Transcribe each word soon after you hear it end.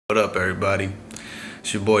What up, everybody?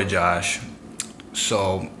 It's your boy Josh.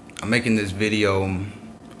 So I'm making this video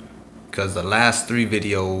because the last 3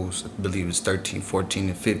 videos, I believe it's 13, 14,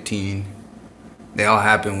 and 15, they all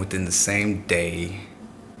happened within the same day.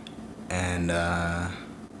 And yeah,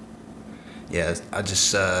 I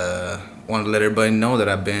just want to let everybody know that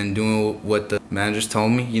I've been doing what the managers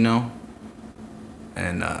told me, you know,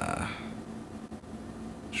 and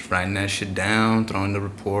just writing that shit down, throwing the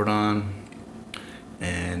report on,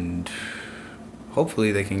 and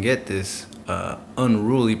hopefully they can get this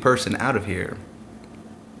unruly person out of here.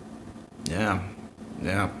 Yeah.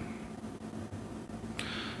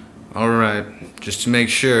 Alright, just to make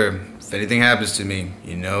sure, if anything happens to me,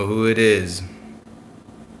 you know who it is.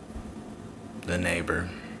 The neighbor.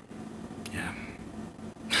 Yeah.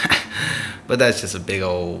 But that's just a big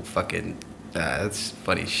old fucking, that's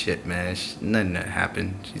funny shit, man. Nothing that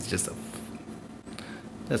happened. She's just a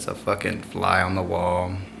fucking fly on the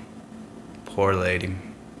wall. Poor lady.